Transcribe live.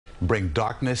bring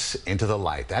darkness into the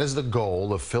light. That is the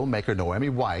goal of filmmaker Noemi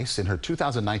Weis in her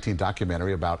 2019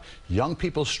 documentary about young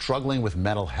people struggling with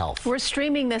mental health. We're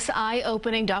streaming this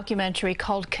eye-opening documentary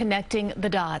called Connecting the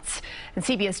Dots. And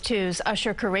CBS 2's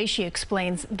Ash-har Quraishi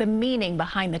explains the meaning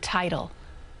behind the title.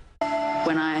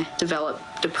 When I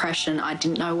developed depression, I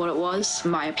didn't know what it was.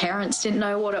 My parents didn't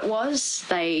know what it was.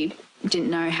 They didn't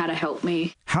know how to help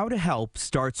me. How to help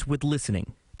starts with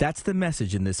listening. That's the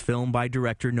message in this film by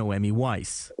director Noemi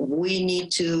Weis. We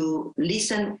need to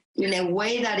listen in a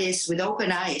way that is with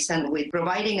open eyes and with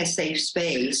providing a safe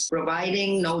space,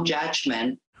 providing no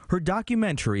judgment. Her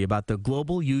documentary about the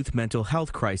global youth mental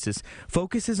health crisis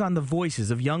focuses on the voices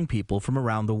of young people from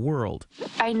around the world.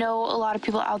 I know a lot of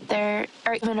people out there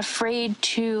are even afraid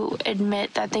to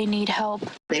admit that they need help.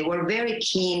 They were very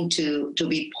keen to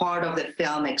be part of the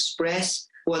film, express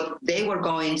what they were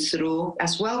going through,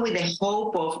 as well with the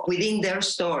hope of, within their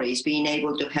stories, being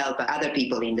able to help other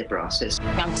people in the process.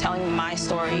 I'm telling my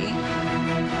story.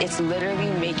 It's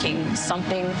literally making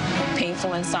something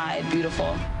painful inside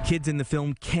beautiful. Kids in the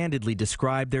film candidly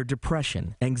describe their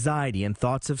depression, anxiety, and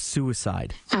thoughts of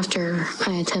suicide. After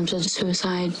I attempted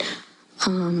suicide,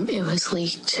 it was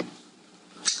leaked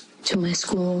to my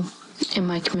school and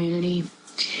my community,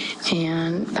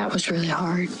 and that was really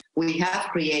hard. We have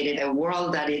created a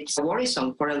world that is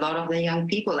worrisome for a lot of the young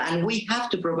people, and we have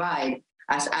to provide,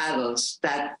 as adults,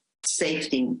 that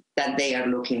safety that they are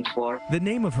looking for. The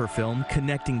name of her film,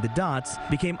 Connecting the Dots,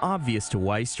 became obvious to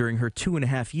Weis during her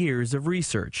 2.5 years of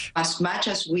research. As much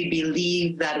as we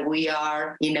believe that we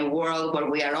are in a world where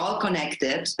we are all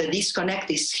connected, the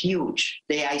disconnect is huge.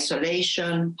 The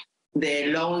isolation, the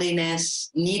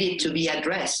loneliness needed to be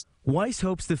addressed. Weis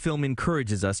hopes the film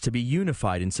encourages us to be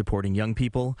unified in supporting young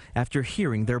people after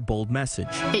hearing their bold message.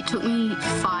 It took me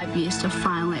 5 years to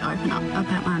finally open up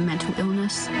about my mental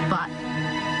illness, but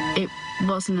it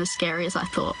wasn't as scary as I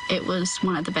thought. It was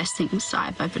one of the best things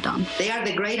I've ever done. They are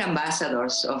the great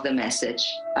ambassadors of the message.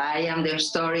 I am their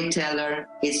storyteller.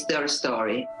 It's their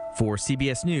story. For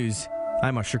CBS News,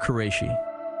 I'm Ash-har Quraishi.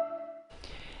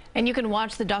 And you can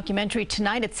watch the documentary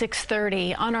tonight at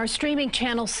 6:30 on our streaming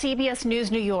channel CBS News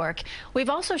New York. We've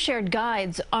also shared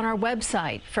guides on our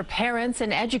website for parents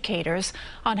and educators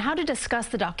on how to discuss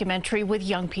the documentary with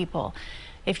young people.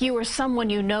 If you or someone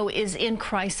you know is in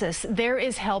crisis, there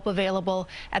is help available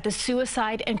at the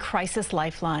Suicide and Crisis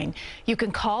Lifeline. You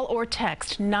can call or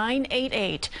text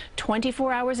 988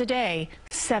 24 hours a day,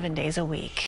 7 days a week.